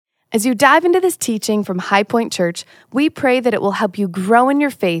As you dive into this teaching from High Point Church, we pray that it will help you grow in your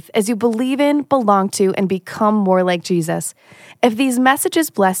faith as you believe in, belong to, and become more like Jesus. If these messages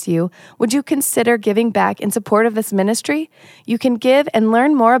bless you, would you consider giving back in support of this ministry? You can give and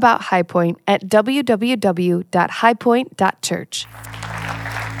learn more about High Point at www.highpoint.church.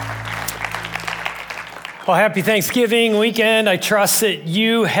 Well, happy Thanksgiving weekend. I trust that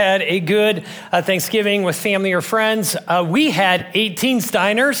you had a good Thanksgiving with family or friends. We had 18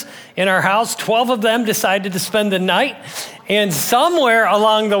 Steiners in our house. 12 of them decided to spend the night. And somewhere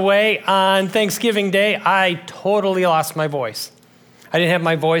along the way on Thanksgiving Day, I totally lost my voice. I didn't have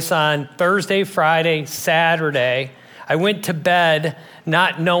my voice on Thursday, Friday, Saturday. I went to bed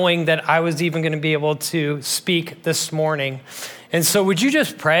not knowing that I was even going to be able to speak this morning. And so would you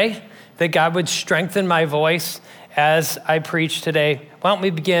just pray that God would strengthen my voice as I preach today? Why don't we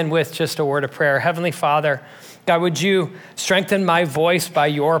begin with just a word of prayer? Heavenly Father, God, would you strengthen my voice by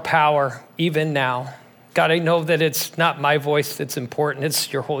your power even now? God, I know that it's not my voice that's important.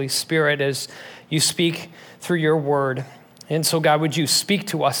 It's your Holy Spirit as you speak through your word. And so, God, would you speak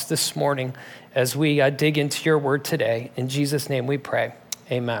to us this morning as we dig into your word today? In Jesus' name we pray.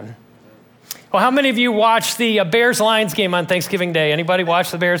 Amen. Well, how many of you watched the Bears-Lions game on Thanksgiving Day? Anybody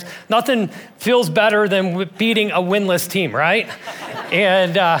watch the Bears? Nothing feels better than beating a winless team, right?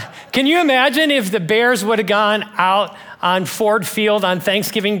 And can you imagine if the Bears would have gone out on Ford Field on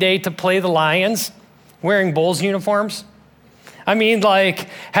Thanksgiving Day to play the Lions wearing Bulls uniforms? I mean, like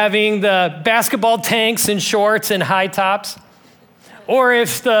having the basketball tanks and shorts and high tops. Or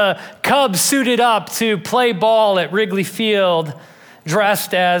if the Cubs suited up to play ball at Wrigley Field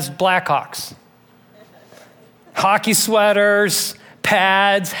dressed as Blackhawks. Hockey sweaters,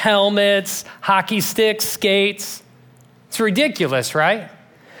 pads, helmets, hockey sticks, skates. It's ridiculous, right?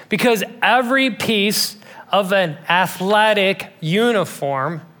 Because every piece of an athletic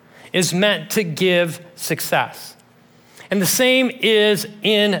uniform is meant to give success. And the same is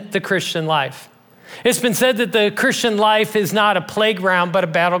in the Christian life. It's been said that the Christian life is not a playground, but a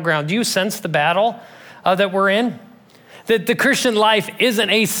battleground. Do you sense the battle that we're in? That the Christian life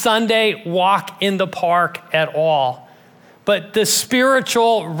isn't a Sunday walk in the park at all. But the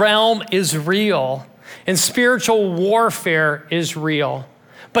spiritual realm is real, and spiritual warfare is real.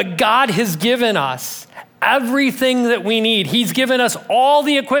 But God has given us everything that we need. He's given us all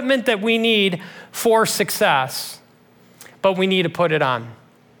the equipment that we need for success. But we need to put it on.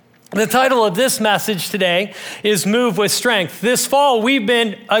 The title of this message today is Move with Strength. This fall, we've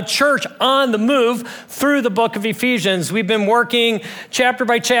been a church on the move through the book of Ephesians. We've been working chapter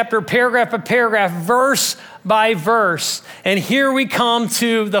by chapter, paragraph by paragraph, verse by verse. And here we come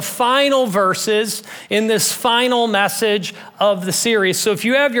to the final verses in this final message of the series. So if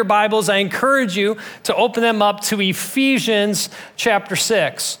you have your Bibles, I encourage you to open them up to Ephesians chapter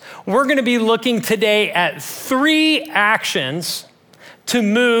 6. We're going to be looking today at 3 actions to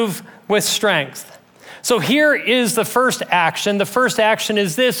move with strength. So here is the first action. The first action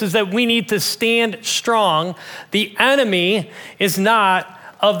is this, is that we need to stand strong. The enemy is not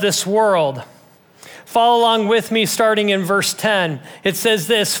of this world. Follow along with me starting in verse 10. It says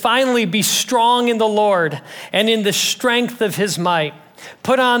this, "Finally be strong in the Lord and in the strength of his might.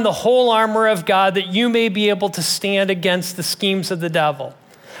 Put on the whole armor of God that you may be able to stand against the schemes of the devil.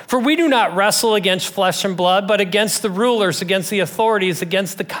 For we do not wrestle against flesh and blood, but against the rulers, against the authorities,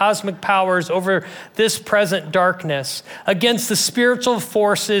 against the cosmic powers over this present darkness, against the spiritual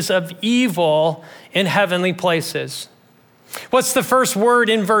forces of evil in heavenly places." What's the first word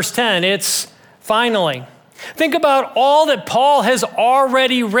in verse 10? It's finally. Think about all that Paul has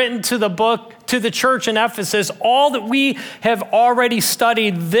already written to the church in Ephesus, all that we have already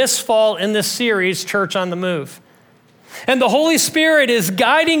studied this fall in this series, Church on the Move. And the Holy Spirit is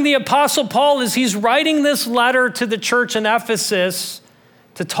guiding the Apostle Paul as he's writing this letter to the church in Ephesus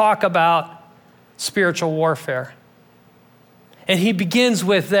to talk about spiritual warfare. And he begins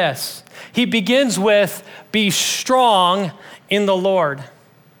with this. He begins with, be strong in the Lord.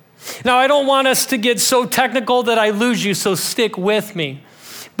 Now, I don't want us to get so technical that I lose you, so stick with me.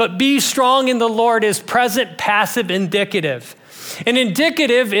 But be strong in the Lord is present, passive, indicative. And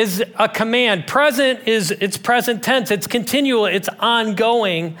indicative is a command. Present is it's present tense. It's continual. It's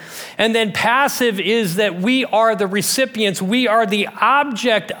ongoing. And then passive is that we are the recipients. We are the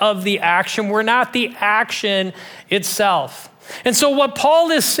object of the action. We're not the action itself. And so what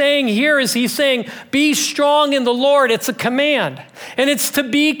Paul is saying here is he's saying, be strong in the Lord. It's a command. And it's to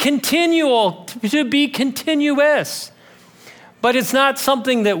be continual, to be continuous. But it's not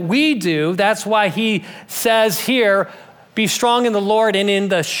something that we do. That's why he says here, be strong in the Lord and in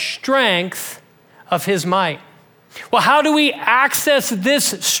the strength of his might. Well, how do we access this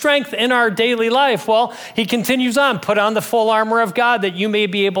strength in our daily life? Well, he continues on, put on the full armor of God that you may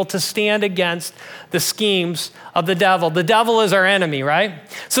be able to stand against the schemes of the devil. The devil is our enemy, right?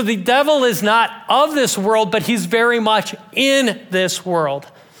 So the devil is not of this world, but he's very much in this world.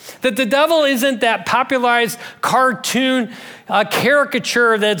 That the devil isn't that popularized cartoon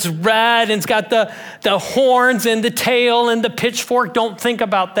caricature that's red and it's got the horns and the tail and the pitchfork. Don't think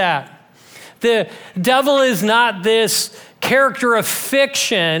about that. The devil is not this character of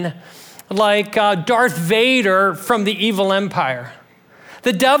fiction like Darth Vader from the evil empire.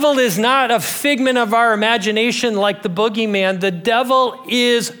 The devil is not a figment of our imagination like the boogeyman. The devil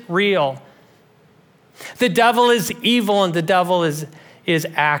is real. The devil is evil and the devil is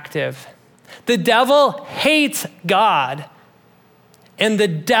active. The devil hates God and the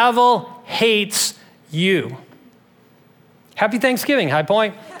devil hates you. Happy Thanksgiving, High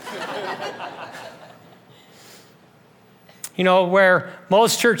Point. You know, where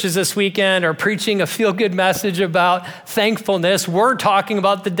most churches this weekend are preaching a feel-good message about thankfulness, we're talking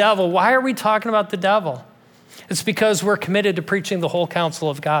about the devil. Why are we talking about the devil? It's because we're committed to preaching the whole counsel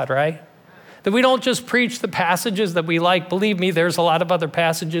of God, right? That we don't just preach the passages that we like. Believe me, there's a lot of other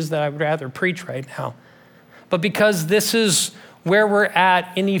passages that I would rather preach right now. But because this is where we're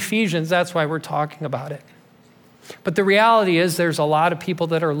at in Ephesians, that's why we're talking about it. But the reality is there's a lot of people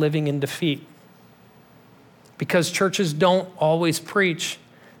that are living in defeat because churches don't always preach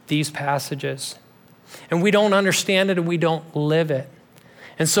these passages. And we don't understand it and we don't live it.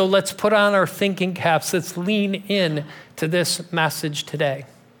 And so let's put on our thinking caps. Let's lean in to this message today.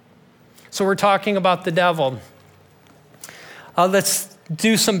 So we're talking about the devil. Let's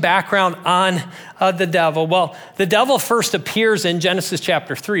do some background on the devil. Well, the devil first appears in Genesis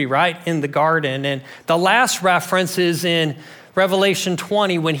chapter 3, right? In the garden. And the last reference is in Revelation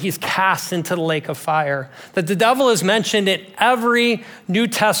 20 when he's cast into the lake of fire. That the devil is mentioned in every New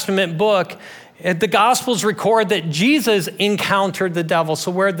Testament book. The Gospels record that Jesus encountered the devil.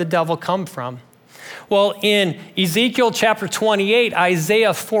 So where did the devil come from? Well, in Ezekiel chapter 28,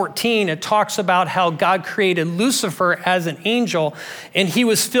 Isaiah 14, it talks about how God created Lucifer as an angel, and he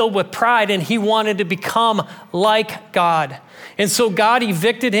was filled with pride, and he wanted to become like God. And so God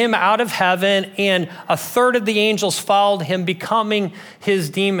evicted him out of heaven, and a third of the angels followed him, becoming his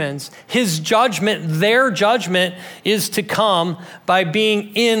demons. His judgment, their judgment, is to come by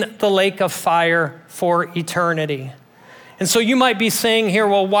being in the lake of fire for eternity. And so you might be saying here,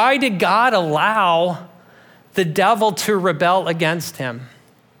 well, why did God allow the devil to rebel against him?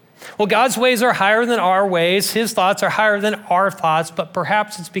 Well, God's ways are higher than our ways. His thoughts are higher than our thoughts, but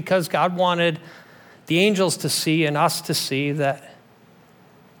perhaps it's because God wanted the angels to see and us to see that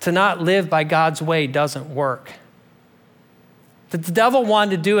to not live by God's way doesn't work. That the devil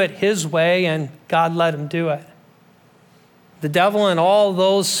wanted to do it his way and God let him do it. The devil and all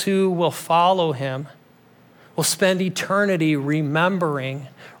those who will follow him will spend eternity remembering,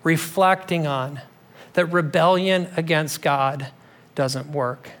 reflecting on that rebellion against God doesn't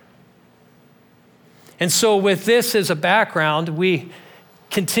work. And so with this as a background, we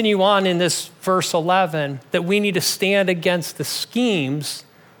continue on in this verse 11 that we need to stand against the schemes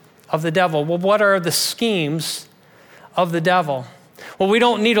of the devil. Well, what are the schemes of the devil? Well, we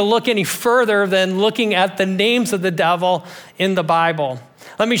don't need to look any further than looking at the names of the devil in the Bible.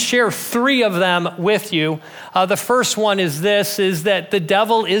 Let me share 3 of them with you. The first one is this, is that the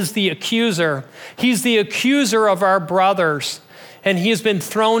devil is the accuser. He's the accuser of our brothers, and he has been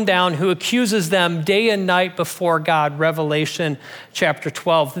thrown down, who accuses them day and night before God, Revelation chapter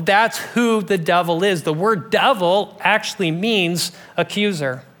 12. That's who the devil is. The word devil actually means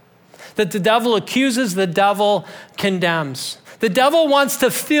accuser. That the devil accuses, the devil condemns. The devil wants to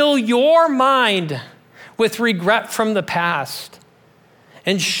fill your mind with regret from the past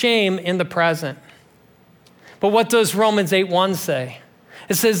and shame in the present. But what does Romans 8:1 say?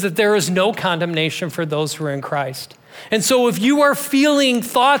 It says that there is no condemnation for those who are in Christ. And so if you are feeling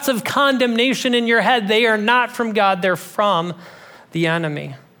thoughts of condemnation in your head, they are not from God, they're from the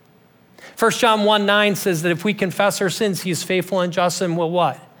enemy. 1 John 1:9 says that if we confess our sins, he is faithful and just and will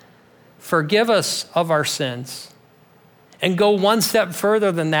what? Forgive us of our sins. And go one step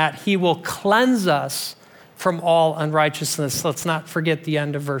further than that, he will cleanse us from all unrighteousness. Let's not forget the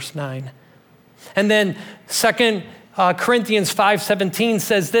end of verse 9. And then 2 Corinthians 5:17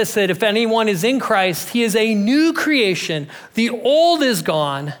 says this, that if anyone is in Christ, he is a new creation. The old is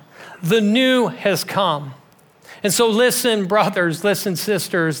gone, the new has come. And so listen, brothers, listen,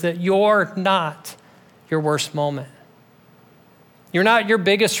 sisters, that you're not your worst moment. You're not your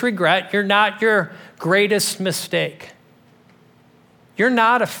biggest regret. You're not your greatest mistake. You're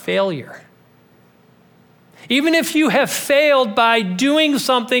not a failure. Even if you have failed by doing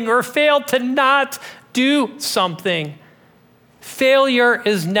something or failed to not do something, failure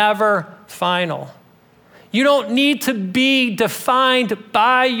is never final. You don't need to be defined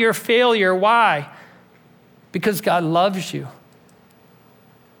by your failure. Why? Because God loves you.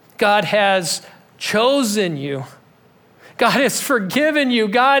 God has chosen you. God has forgiven you.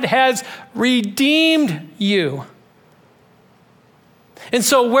 God has redeemed you. And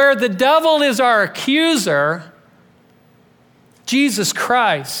so where the devil is our accuser, Jesus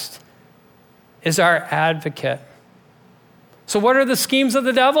Christ is our advocate. So what are the schemes of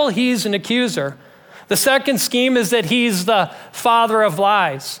the devil? He's an accuser. The second scheme is that he's the father of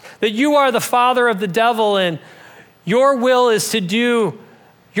lies, that you are the father of the devil and your will is to do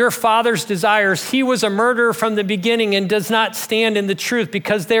your father's desires. He was a murderer from the beginning and does not stand in the truth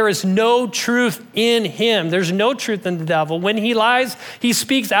because there is no truth in him. There's no truth in the devil. When he lies, he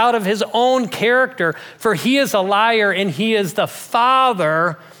speaks out of his own character, for he is a liar and he is the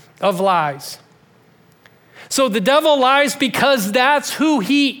father of lies. So the devil lies because that's who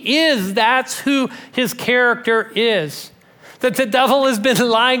he is. That's who his character is. That the devil has been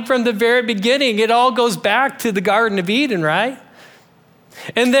lying from the very beginning. It all goes back to the Garden of Eden, right?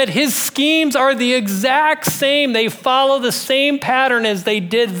 And that his schemes are the exact same. They follow the same pattern as they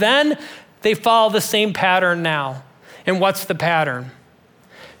did then. They follow the same pattern now. And what's the pattern?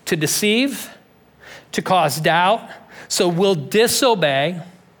 To deceive, to cause doubt, so we'll disobey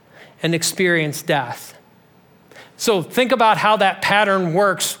and experience death. So think about how that pattern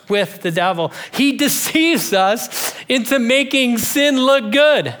works with the devil. He deceives us into making sin look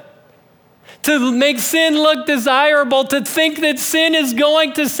good, to make sin look desirable, to think that sin is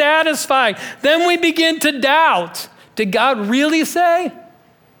going to satisfy. Then we begin to doubt. Did God really say?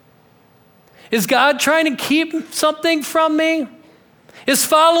 Is God trying to keep something from me? Is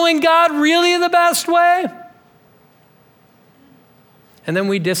following God really the best way? And then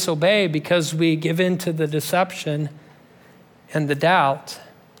we disobey because we give in to the deception and the doubt.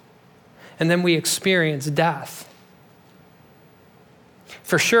 And then we experience death.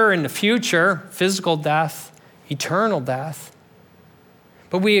 For sure, in the future, physical death, eternal death.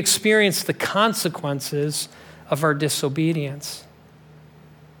 But we experience the consequences of our disobedience.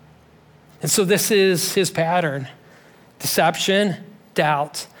 And so this is his pattern: deception,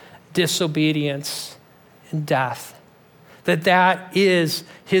 doubt, disobedience, and death. That is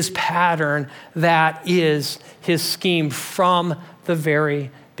his pattern, that is his scheme from the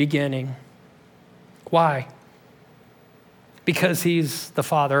very beginning. Why? Because he's the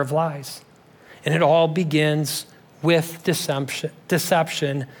father of lies. And it all begins with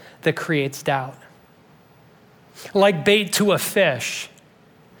deception that creates doubt. Like bait to a fish,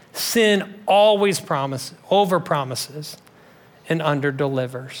 sin always overpromises and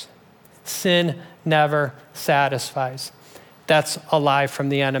underdelivers. Sin never satisfies. That's a lie from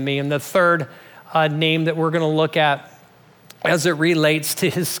the enemy. And the third name that we're going to look at as it relates to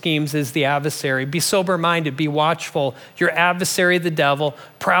his schemes is the adversary. Be sober-minded, be watchful. Your adversary, the devil,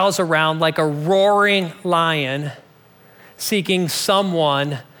 prowls around like a roaring lion seeking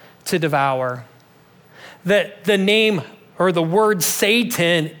someone to devour. The name or the word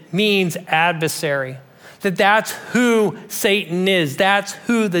Satan means adversary. That's who Satan is. That's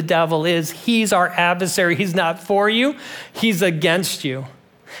who the devil is. He's our adversary. He's not for you. He's against you.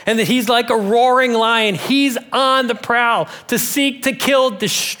 And that he's like a roaring lion. He's on the prowl to seek, to kill,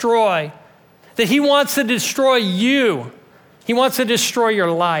 destroy. That he wants to destroy you. He wants to destroy your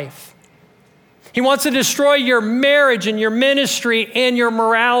life. He wants to destroy your marriage and your ministry and your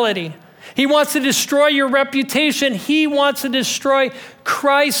morality. He wants to destroy your reputation. He wants to destroy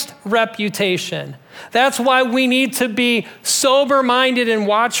Christ's reputation. That's why we need to be sober-minded and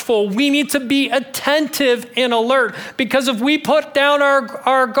watchful. We need to be attentive and alert, because if we put down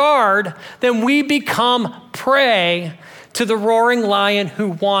our guard, then we become prey to the roaring lion who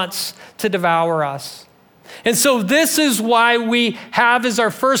wants to devour us. And so this is why we have as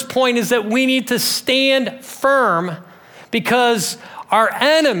our first point is that we need to stand firm, because our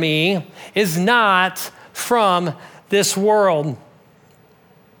enemy is not from this world.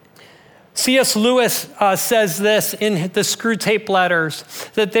 C.S. Lewis says this in the Screwtape Letters,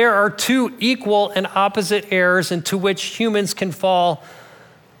 that there are two equal and opposite errors into which humans can fall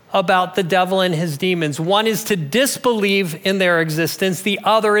about the devil and his demons. One is to disbelieve in their existence. The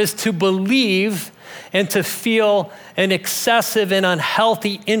other is to believe and to feel an excessive and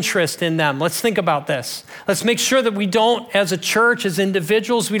unhealthy interest in them. Let's think about this. Let's make sure that we don't, as a church, as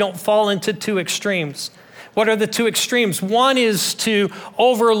individuals, we don't fall into two extremes. What are the two extremes? One is to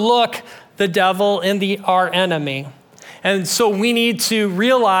overlook the devil and our enemy. And so we need to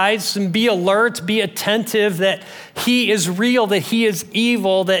realize and be alert, be attentive that he is real, that he is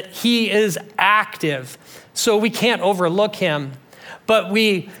evil, that he is active. So we can't overlook him. But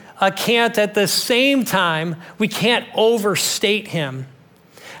we can't at the same time, we can't overstate him.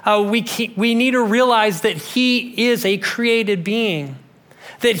 We need to realize that he is a created being,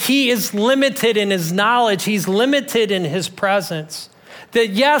 that he is limited in his knowledge, he's limited in his presence.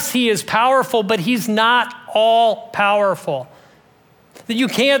 That yes, he is powerful, but he's not all powerful. That you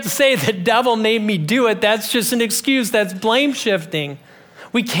can't say the devil made me do it. That's just an excuse. That's blame shifting.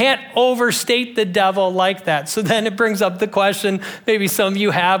 We can't overstate the devil like that. So then it brings up the question, maybe some of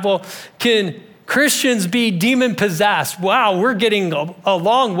you have, well, can Christians be demon possessed? Wow, we're getting a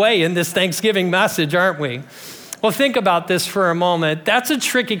long way in this Thanksgiving message, aren't we? Well, think about this for a moment. That's a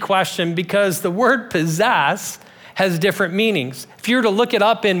tricky question because the word possess has different meanings. If you were to look it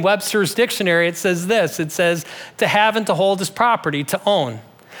up in Webster's dictionary, it says this. It says to have and to hold as property, to own,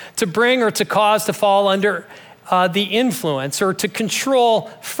 to bring or to cause to fall under the influence, or to control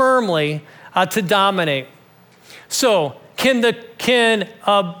firmly, to dominate. So can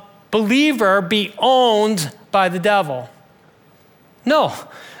a believer be owned by the devil? No,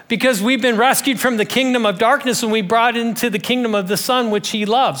 because we've been rescued from the kingdom of darkness and we brought into the kingdom of the Son, which he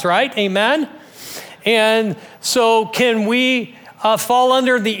loves, right? Amen? And so can we fall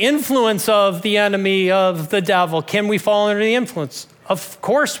under the influence of the enemy of the devil? Can we fall under the influence? Of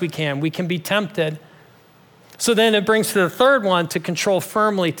course we can. We can be tempted. So then it brings to the third one, to control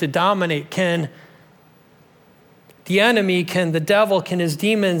firmly, to dominate. Can the enemy, can the devil, can his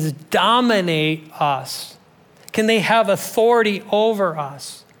demons dominate us? Can they have authority over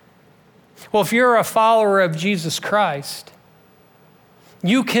us? Well, if you're a follower of Jesus Christ,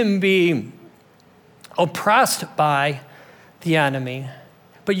 you can be oppressed by the enemy,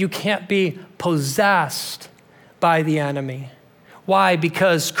 but you can't be possessed by the enemy. Why?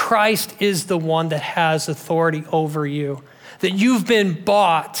 Because Christ is the one that has authority over you, that you've been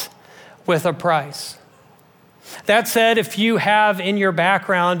bought with a price. That said, if you have in your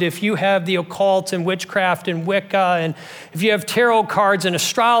background, if you have the occult and witchcraft and Wicca, and if you have tarot cards and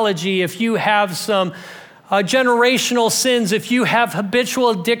astrology, if you have some generational sins, if you have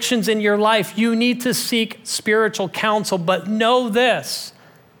habitual addictions in your life, you need to seek spiritual counsel. But know this,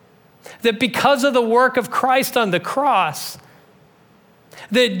 that because of the work of Christ on the cross,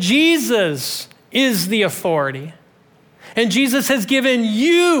 that Jesus is the authority. And Jesus has given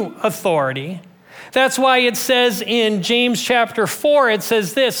you authority. That's why it says in James chapter 4, it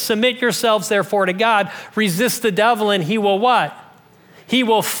says this, submit yourselves therefore to God, resist the devil, and he will what? He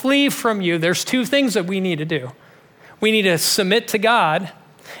will flee from you. There's two things that we need to do. We need to submit to God,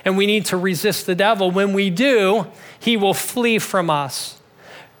 and we need to resist the devil. When we do, he will flee from us.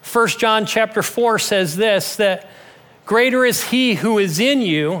 1 John chapter 4 says this, that greater is he who is in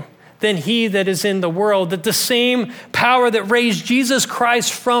you than he that is in the world, that the same power that raised Jesus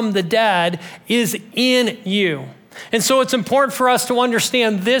Christ from the dead is in you. And so it's important for us to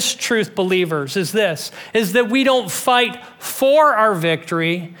understand this truth, believers, is that we don't fight for our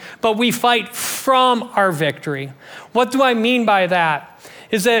victory, but we fight from our victory. What do I mean by that?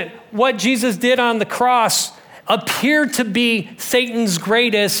 Is that what Jesus did on the cross appeared to be Satan's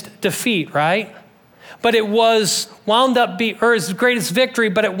greatest defeat, right? But it was wound up being, or his greatest victory,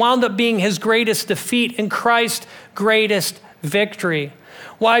 but it wound up being his greatest defeat and Christ's greatest victory.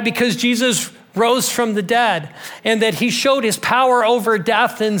 Why? Because Jesus rose from the dead, and that he showed his power over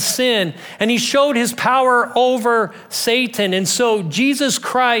death and sin, and he showed his power over Satan. And so Jesus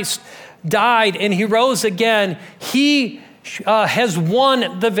Christ died and he rose again. He has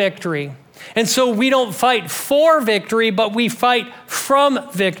won the victory. And so we don't fight for victory, but we fight from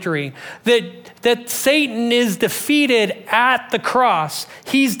victory. That Satan is defeated at the cross.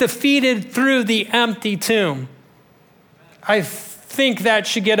 He's defeated through the empty tomb. I think that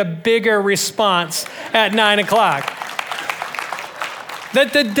should get a bigger response at 9 o'clock.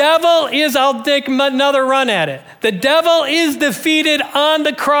 That the devil is, I'll take another run at it. The devil is defeated on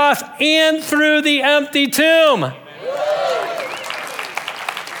the cross and through the empty tomb.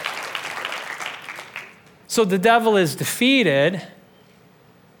 So the devil is defeated,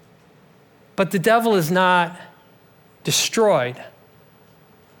 but the devil is not destroyed.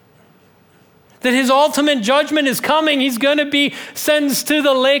 That his ultimate judgment is coming. He's going to be sentenced to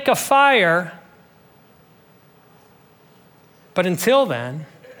the lake of fire. But until then,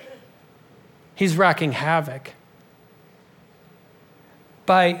 he's wreaking havoc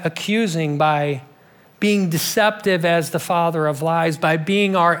by accusing, by being deceptive as the father of lies, by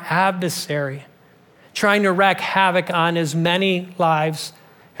being our adversary, trying to wreak havoc on as many lives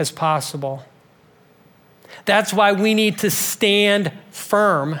as possible. That's why we need to stand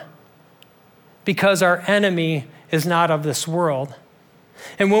firm, because our enemy is not of this world.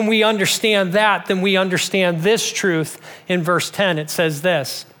 And when we understand that, then we understand this truth in verse 10. It says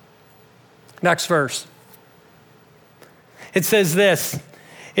this. Next verse. It says this.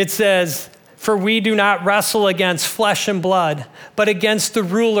 It says, for we do not wrestle against flesh and blood, but against the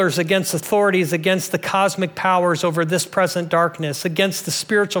rulers, against authorities, against the cosmic powers over this present darkness, against the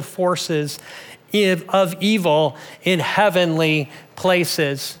spiritual forces of evil in heavenly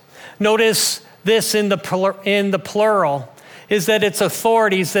places. Notice this in the plural, is that it's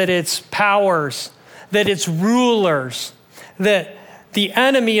authorities, that it's powers, that it's rulers, that the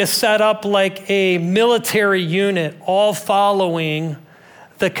enemy is set up like a military unit, all following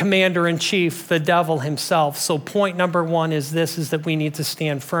the commander-in-chief, the devil himself. So point number one is this, is that we need to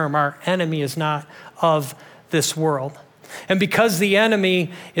stand firm. Our enemy is not of this world. And because the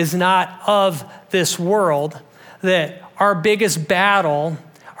enemy is not of this world, that our biggest battle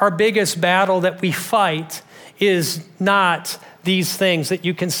that we fight is not these things that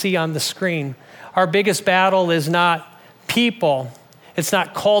you can see on the screen. Our biggest battle is not people. It's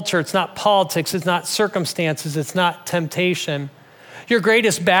not culture. It's not politics. It's not circumstances. It's not temptation. Your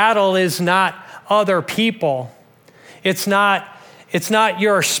greatest battle is not other people. It's not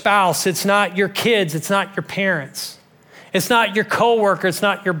your spouse. It's not your kids. It's not your parents. It's not your coworker. It's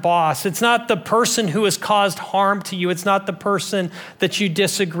not your boss. It's not the person who has caused harm to you. It's not the person that you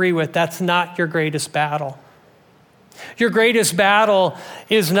disagree with. That's not your greatest battle. Your greatest battle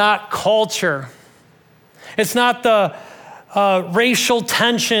is not culture. It's not the racial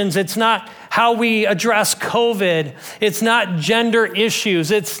tensions. It's not how we address COVID. It's not gender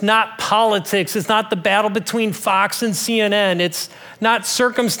issues. It's not politics. It's not the battle between Fox and CNN. It's not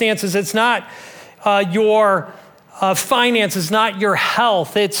circumstances. It's not your finances, not your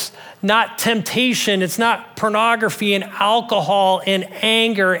health. It's not temptation. It's not pornography and alcohol and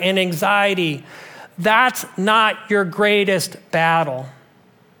anger and anxiety. That's not your greatest battle.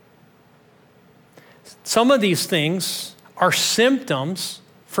 Some of these things are symptoms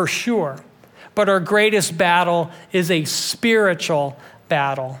for sure, but our greatest battle is a spiritual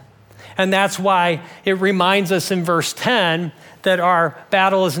battle. And that's why it reminds us in verse 10 that our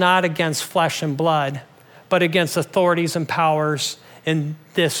battle is not against flesh and blood, but against authorities and powers in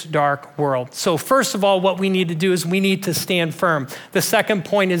this dark world. So first of all, what we need to do is we need to stand firm. The second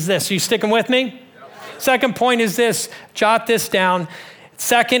point is this. Are you sticking with me? Yep. Second point is this. Jot this down.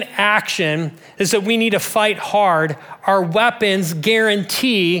 Second action is that we need to fight hard. Our weapons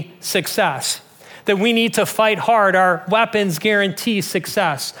guarantee success. That we need to fight hard. Our weapons guarantee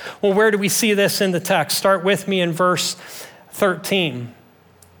success. Well, where do we see this in the text? Start with me in verse 13.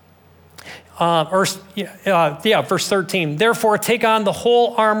 Verse 13. Therefore, take on the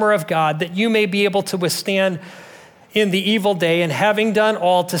whole armor of God, that you may be able to withstand in the evil day, and having done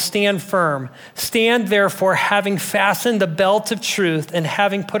all, to stand firm. Stand therefore, having fastened the belt of truth, and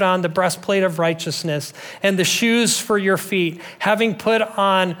having put on the breastplate of righteousness, and the shoes for your feet, having put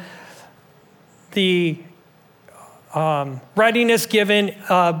on the readiness given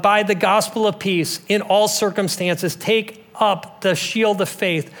by the gospel of peace in all circumstances. Take up the shield of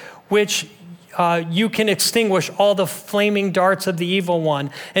faith, which you can extinguish all the flaming darts of the evil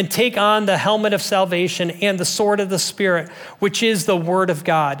one, and take on the helmet of salvation and the sword of the Spirit, which is the word of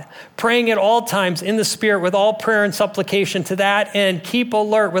God, praying at all times in the Spirit with all prayer and supplication. To that end, keep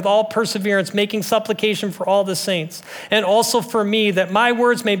alert with all perseverance, making supplication for all the saints, and also for me, that my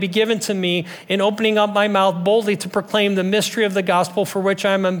words may be given to me in opening up my mouth boldly to proclaim the mystery of the gospel, for which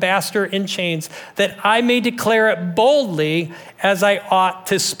I am ambassador in chains, that I may declare it boldly as I ought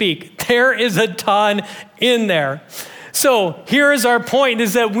to speak. There is a ton in there. So here is our point,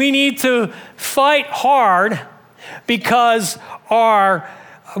 is that we need to fight hard because our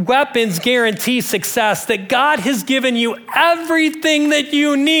weapons guarantee success, that God has given you everything that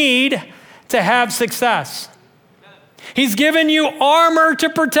you need to have success. He's given you armor to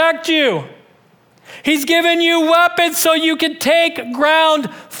protect you. He's given you weapons so you can take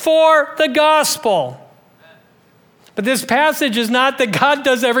ground for the gospel. But this passage is not that God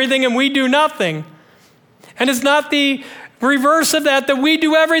does everything and we do nothing. And it's not the reverse of that we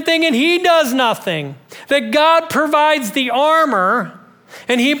do everything and he does nothing. That God provides the armor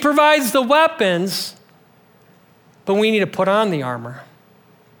and he provides the weapons, but we need to put on the armor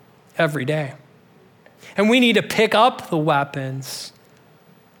every day. And we need to pick up the weapons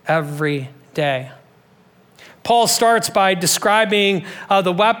every day. Paul starts by describing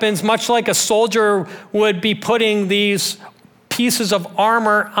the weapons much like a soldier would be putting these pieces of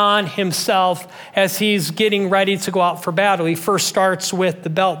armor on himself as he's getting ready to go out for battle. He first starts with the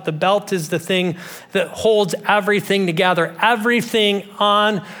belt. The belt is the thing that holds everything together. Everything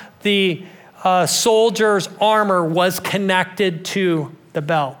on the soldier's armor was connected to the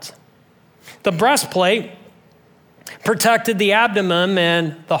belt. The breastplate protected the abdomen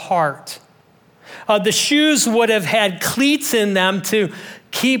and the heart. The shoes would have had cleats in them to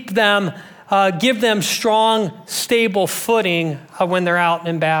keep them, give them strong, stable footing when they're out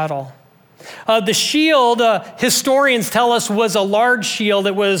in battle. The shield, historians tell us, was a large shield.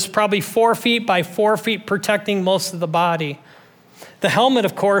 It was probably 4 feet by 4 feet, protecting most of the body. The helmet,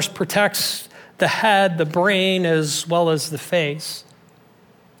 of course, protects the head, the brain, as well as the face.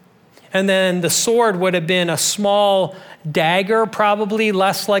 And then the sword would have been a small dagger, probably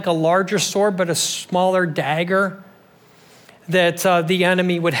less like a larger sword, but a smaller dagger that the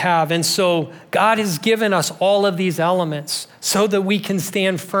enemy would have. And so God has given us all of these elements so that we can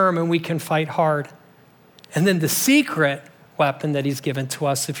stand firm and we can fight hard. And then the secret weapon that he's given to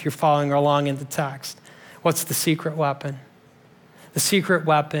us, if you're following along in the text, what's the secret weapon? The secret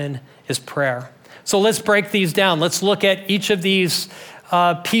weapon is prayer. So let's break these down. Let's look at each of these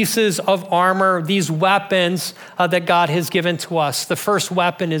pieces of armor, these weapons that God has given to us. The first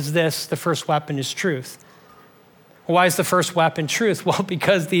weapon is this. The first weapon is truth. Why is the first weapon truth? Well,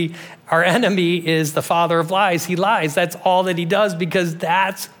 because our enemy is the father of lies. He lies. That's all that he does because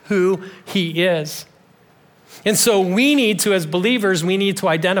that's who he is. And so we need to, as believers, we need to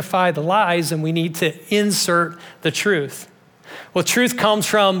identify the lies and we need to insert the truth. Well, truth comes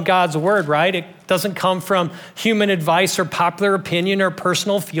from God's word, right? It doesn't come from human advice or popular opinion or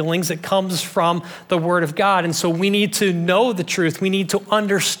personal feelings. It comes from the word of God. And so we need to know the truth. We need to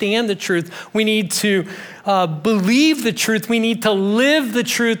understand the truth. We need to believe the truth. We need to live the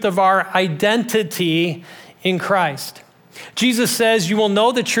truth of our identity in Christ. Jesus says, you will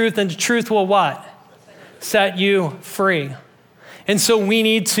know the truth and the truth will what? Set you free. And so we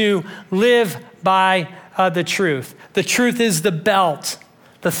need to live by the truth. The truth is the belt,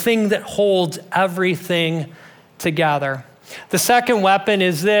 the thing that holds everything together. The second weapon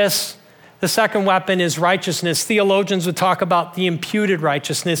is this. The second weapon is righteousness. Theologians would talk about the imputed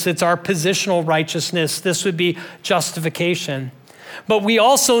righteousness. It's our positional righteousness. This would be justification. But we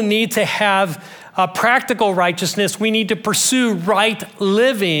also need to have a practical righteousness. We need to pursue right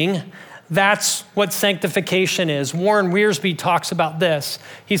living. That's what sanctification is. Warren Wiersbe talks about this.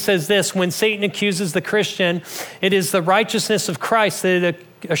 He says this, when Satan accuses the Christian, it is the righteousness of Christ that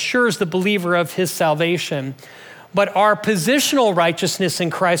assures the believer of his salvation. But our positional righteousness in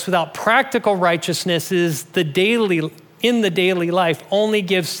Christ without practical righteousness is in the daily life only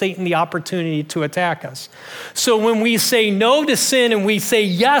gives Satan the opportunity to attack us. So when we say no to sin and we say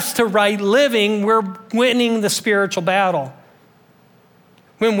yes to right living, we're winning the spiritual battle.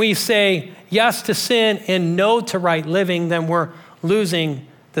 When we say yes to sin and no to right living, then we're losing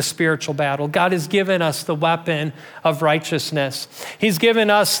the spiritual battle. God has given us the weapon of righteousness. He's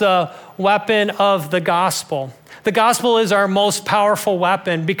given us the weapon of the gospel. The gospel is our most powerful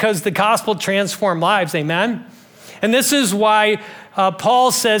weapon because the gospel transforms lives, amen? And this is why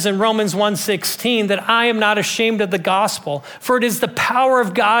Paul says in Romans 1:16 that I am not ashamed of the gospel, for it is the power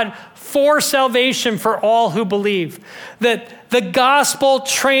of God for salvation for all who believe. That the gospel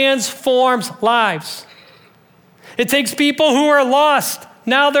transforms lives. It takes people who are lost,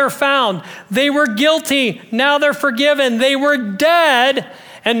 now they're found. They were guilty, now they're forgiven. They were dead,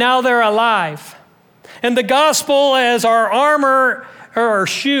 and now they're alive. And the gospel as our armor or our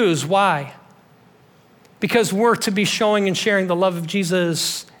shoes. Why? Because we're to be showing and sharing the love of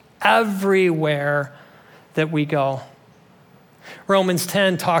Jesus everywhere that we go. Romans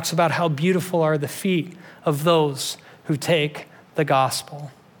 10 talks about how beautiful are the feet of those who take the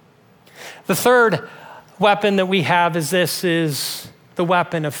gospel. The third weapon that we have is the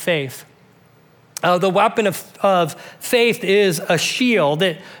weapon of faith. The weapon of faith is a shield.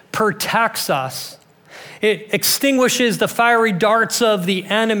 It protects us. It extinguishes the fiery darts of the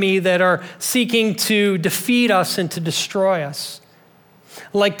enemy that are seeking to defeat us and to destroy us.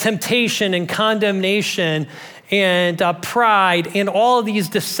 Like temptation and condemnation and pride and all of these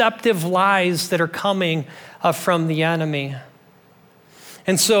deceptive lies that are coming from the enemy.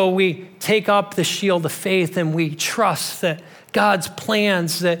 And so we take up the shield of faith and we trust that God's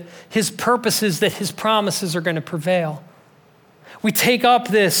plans, that his purposes, that his promises are going to prevail. We take up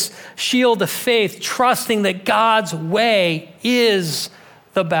this shield of faith, trusting that God's way is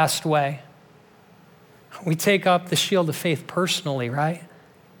the best way. We take up the shield of faith personally, right?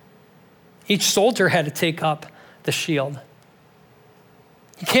 Each soldier had to take up the shield.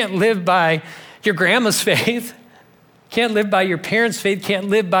 You can't live by your grandma's faith. Can't live by your parents' faith, can't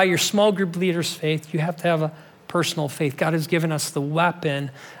live by your small group leader's faith. You have to have a personal faith. God has given us the weapon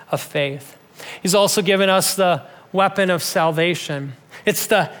of faith. He's also given us the weapon of salvation. It's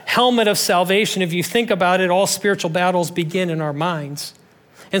the helmet of salvation. If you think about it, all spiritual battles begin in our minds.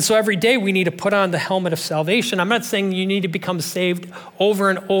 And so every day we need to put on the helmet of salvation. I'm not saying you need to become saved over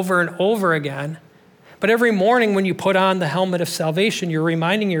and over and over again. But every morning when you put on the helmet of salvation, you're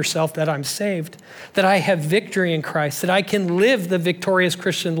reminding yourself that I'm saved, that I have victory in Christ, that I can live the victorious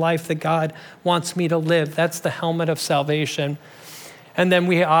Christian life that God wants me to live. That's the helmet of salvation. And then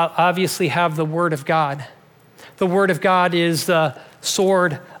we obviously have the Word of God. The Word of God is the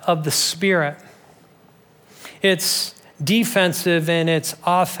sword of the Spirit. It's defensive and it's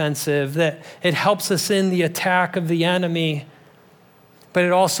offensive, that it helps us in the attack of the enemy, but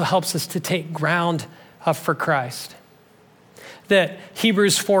it also helps us to take ground for Christ. That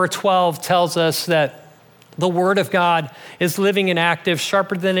Hebrews 4:12 tells us that the Word of God is living and active,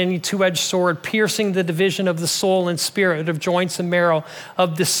 sharper than any two-edged sword, piercing the division of the soul and spirit, of joints and marrow,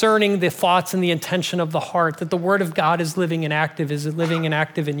 of discerning the thoughts and the intention of the heart. That the Word of God is living and active. Is it living and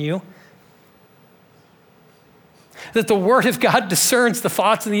active in you? That the Word of God discerns the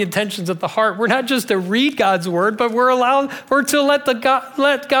thoughts and the intentions of the heart. We're not just to read God's Word, but we're to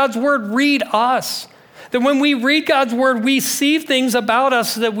let God's Word read us. That when we read God's Word, we see things about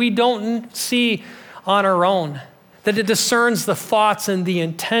us that we don't see on our own. That it discerns the thoughts and the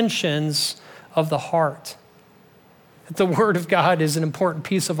intentions of the heart. That the Word of God is an important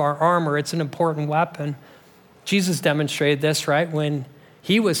piece of our armor. It's an important weapon. Jesus demonstrated this, right? When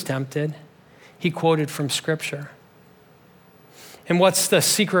he was tempted, he quoted from Scripture. And what's the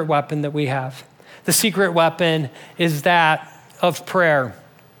secret weapon that we have? The secret weapon is that of prayer.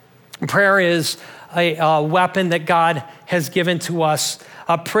 Prayer is a weapon that God has given to us.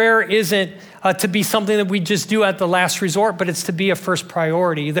 Prayer isn't to be something that we just do at the last resort, but it's to be a first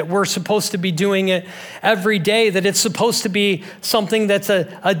priority, that we're supposed to be doing it every day, that it's supposed to be something that's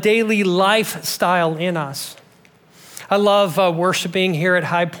a daily lifestyle in us. I love worshiping here at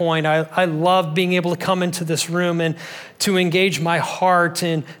High Point. I love being able to come into this room and to engage my heart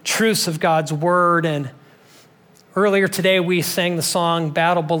in truths of God's Word. And earlier today, we sang the song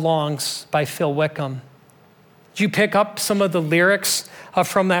Battle Belongs by Phil Wickham. Did you pick up some of the lyrics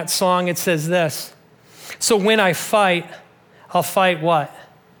from that song? It says this: so when I fight, I'll fight what?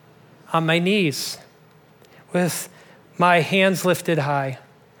 On my knees, with my hands lifted high.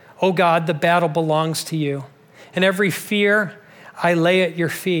 Oh God, the battle belongs to you. And every fear I lay at your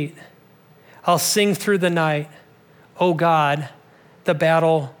feet. I'll sing through the night. Oh God, the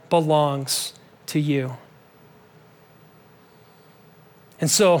battle belongs to you. And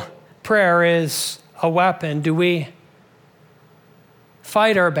so prayer is a weapon. Do we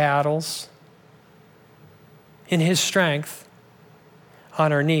fight our battles in his strength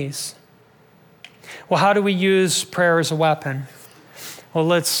on our knees? Well, how do we use prayer as a weapon? Well,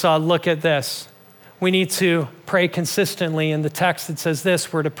 let's look at this. We need to pray consistently. In the text, it says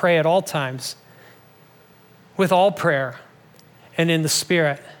this: we're to pray at all times, with all prayer, and in the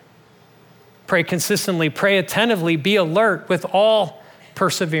Spirit. Pray consistently, pray attentively, be alert with all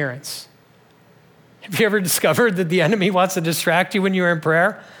perseverance. Have you ever discovered that the enemy wants to distract you when you're in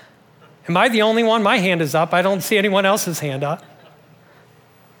prayer? Am I the only one? My hand is up. I don't see anyone else's hand up.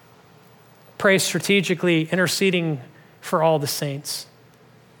 Pray strategically, interceding for all the saints.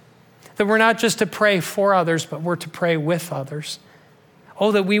 That we're not just to pray for others, but we're to pray with others.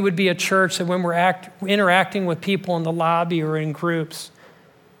 Oh, that we would be a church that when we're interacting with people in the lobby or in groups,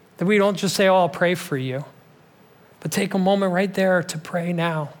 that we don't just say, oh, I'll pray for you, but take a moment right there to pray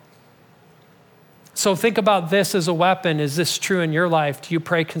now. So think about this as a weapon. Is this true in your life? Do you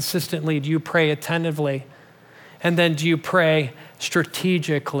pray consistently? Do you pray attentively? And then do you pray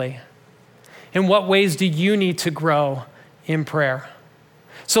strategically? In what ways do you need to grow in prayer?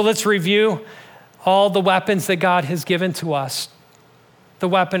 So let's review all the weapons that God has given to us. The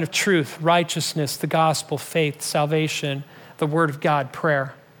weapon of truth, righteousness, the gospel, faith, salvation, the Word of God,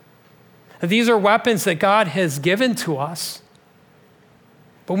 prayer. These are weapons that God has given to us,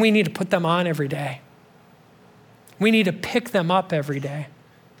 but we need to put them on every day. We need to pick them up every day.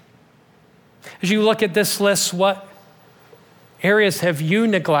 As you look at this list, what areas have you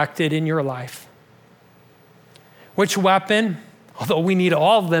neglected in your life? Which weapon, although we need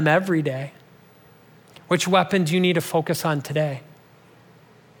all of them every day, which weapon do you need to focus on today,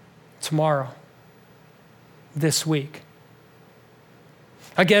 tomorrow, this week?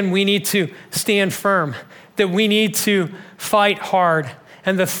 Again, we need to stand firm, that we need to fight hard.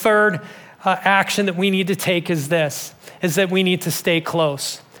 And the third action that we need to take is this, is that we need to stay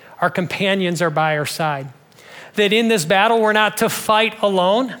close. Our companions are by our side. that in this battle, we're not to fight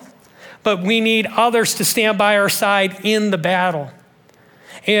alone, but we need others to stand by our side in the battle.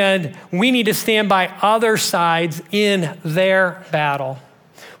 And we need to stand by other sides in their battle.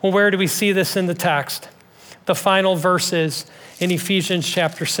 Well, where do we see this in the text? The final verses in Ephesians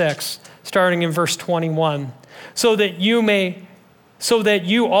chapter 6, starting in verse 21. So that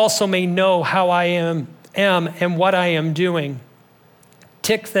you also may know how I am and what I am doing.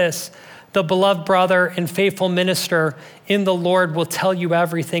 Tychicus, the beloved brother and faithful minister in the Lord, will tell you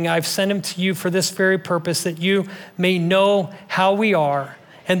everything. I've sent him to you for this very purpose, that you may know how we are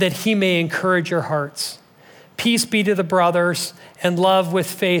and that he may encourage your hearts. Peace be to the brothers and love with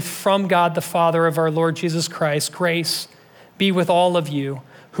faith from God the Father of our Lord Jesus Christ. Grace be with all of you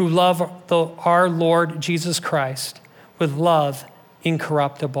who love our Lord Jesus Christ with love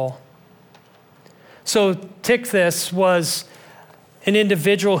incorruptible. So Tychicus was an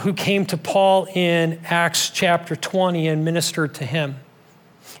individual who came to Paul in Acts chapter 20 and ministered to him.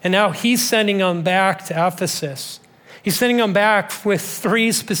 And now he's sending him back to Ephesus. He's sending him back with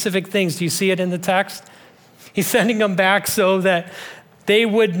 3 specific things. Do you see it in the text? He's sending them back so that they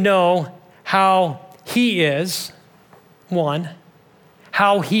would know how he is, 1,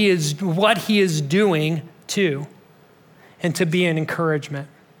 how he is, what he is doing, 2, and to be an encouragement.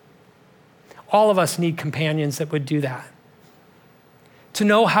 All of us need companions that would do that. To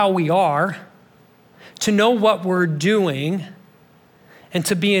know how we are, to know what we're doing, and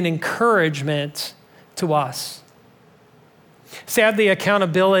to be an encouragement to us. Sadly,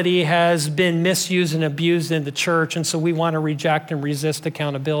 accountability has been misused and abused in the church, and so we want to reject and resist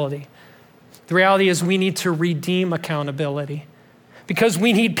accountability. The reality is we need to redeem accountability because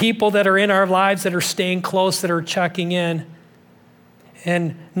we need people that are in our lives that are staying close, that are checking in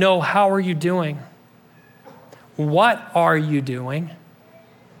and know, how are you doing? What are you doing?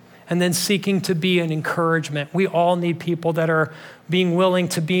 And then seeking to be an encouragement. We all need people that are being willing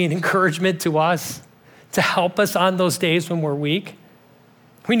to be an encouragement to us, to help us on those days when we're weak.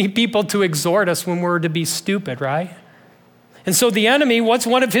 We need people to exhort us when we're to be stupid, right? And so the enemy, what's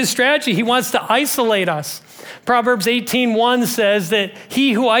one of his strategies? He wants to isolate us. Proverbs 18:1 says that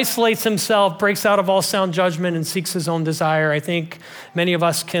he who isolates himself breaks out of all sound judgment and seeks his own desire. I think many of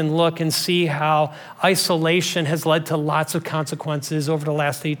us can look and see how isolation has led to lots of consequences over the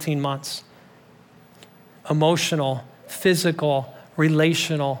last 18 months. Emotional, physical,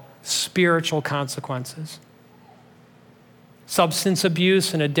 relational, spiritual consequences. Substance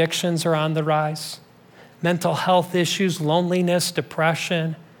abuse and addictions are on the rise. Mental health issues, loneliness,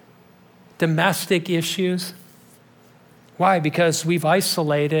 depression, domestic issues. Why? Because we've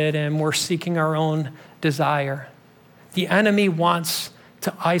isolated and we're seeking our own desire. The enemy wants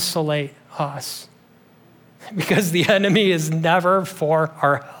to isolate us because the enemy is never for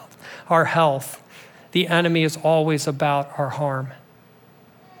our health. The enemy is always about our harm.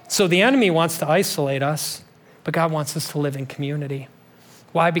 So the enemy wants to isolate us, but God wants us to live in community.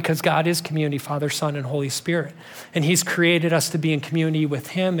 Why? Because God is community, Father, Son, and Holy Spirit. And he's created us to be in community with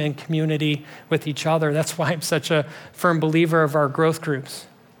him and community with each other. That's why I'm such a firm believer of our growth groups.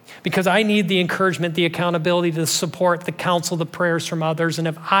 Because I need the encouragement, the accountability, the support, the counsel, the prayers from others. And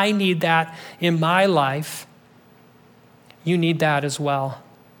if I need that in my life, you need that as well.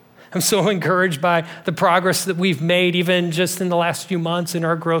 I'm so encouraged by the progress that we've made, even just in the last few months in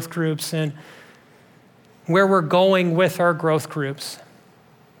our growth groups and where we're going with our growth groups.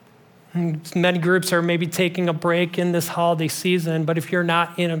 Many groups are maybe taking a break in this holiday season, but if you're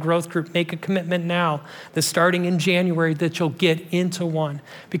not in a growth group, make a commitment now that starting in January that you'll get into one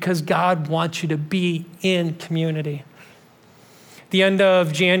because God wants you to be in community. The end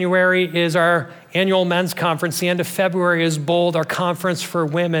of January is our annual men's conference. The end of February is Bold, our conference for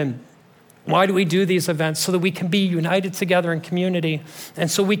women. Why do we do these events? So that we can be united together in community and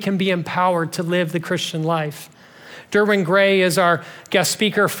so we can be empowered to live the Christian life. Derwin Gray is our guest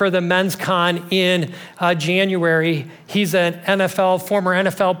speaker for the Men's Con in January. He's an former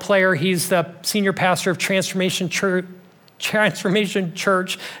NFL player. He's the senior pastor of Transformation Church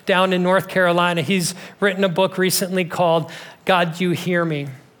down in North Carolina. He's written a book recently called God, You Hear Me.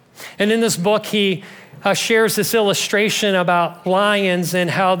 And in this book, he shares this illustration about lions and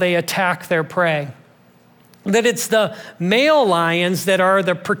how they attack their prey. That it's the male lions that are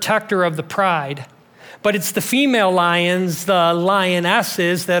the protector of the pride. But it's the female lions, the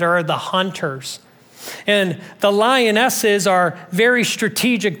lionesses, that are the hunters. And the lionesses are very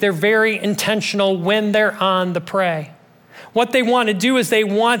strategic. They're very intentional when they're on the prey. What they want to do is they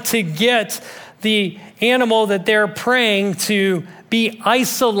want to get the animal that they're preying to be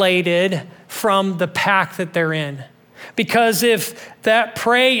isolated from the pack that they're in. Because if that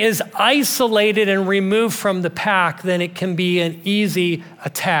prey is isolated and removed from the pack, then it can be an easy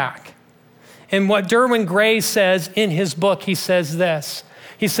attack. And what Derwin Gray says in his book, he says this.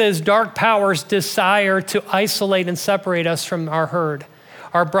 He says, dark powers desire to isolate and separate us from our herd,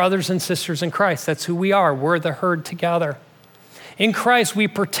 our brothers and sisters in Christ. That's who we are. We're the herd together. In Christ, we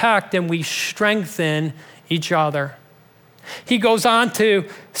protect and we strengthen each other. He goes on to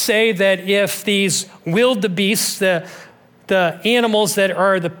say that if these wildebeests, the animals that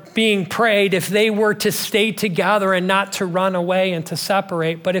are being preyed, if they were to stay together and not to run away and to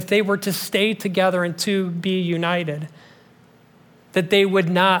separate, but if they were to stay together and to be united, that they would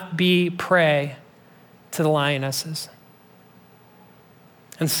not be prey to the lionesses.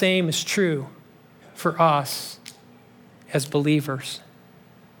 And same is true for us as believers.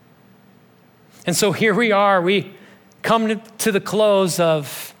 And so here we are. We come to the close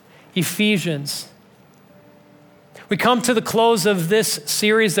of Ephesians. We come to the close of this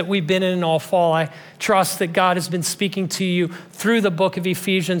series that we've been in all fall. I trust that God has been speaking to you through the book of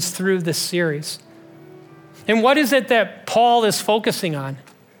Ephesians, through this series. And what is it that Paul is focusing on?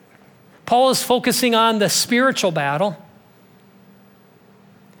 Paul is focusing on the spiritual battle.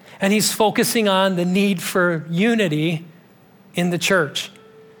 And he's focusing on the need for unity in the church.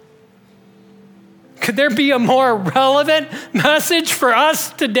 Could there be a more relevant message for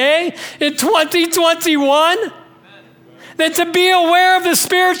us today in 2021 than to be aware of the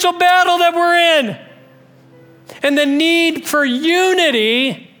spiritual battle that we're in and the need for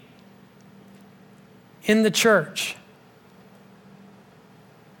unity in the church?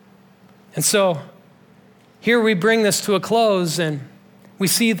 And so here we bring this to a close and we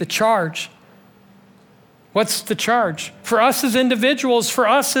see the charge. What's the charge? For us as individuals, for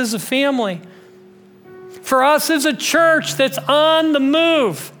us as a family, for us as a church that's on the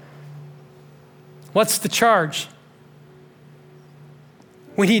move. What's the charge?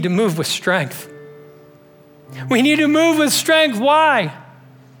 We need to move with strength. We need to move with strength. Why?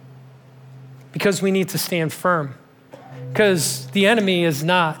 Because we need to stand firm. Because the enemy is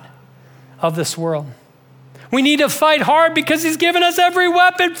not of this world. We need to fight hard because he's given us every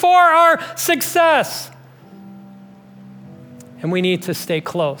weapon for our success. And we need to stay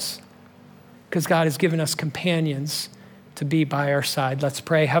close because God has given us companions to be by our side. Let's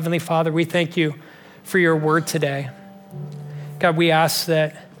pray. Heavenly Father, we thank you for your word today. God, we ask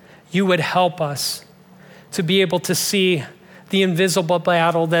that you would help us to be able to see the invisible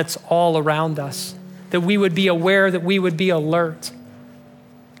battle that's all around us, that we would be aware, that we would be alert.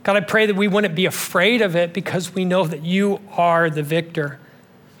 God, I pray that we wouldn't be afraid of it because we know that you are the victor.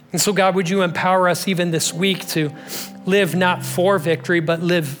 And so, God, would you empower us even this week to live not for victory, but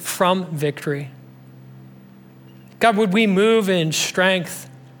live from victory? God, would we move in strength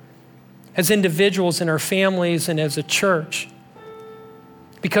as individuals in our families and as a church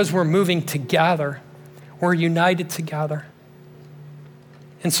because we're moving together, we're united together.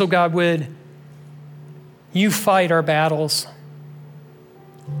 And so, God, would you fight our battles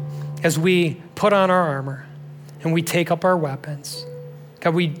as we put on our armor and we take up our weapons.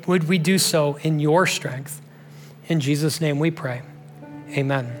 God, would we do so in your strength? In Jesus' name we pray.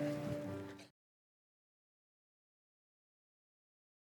 Amen.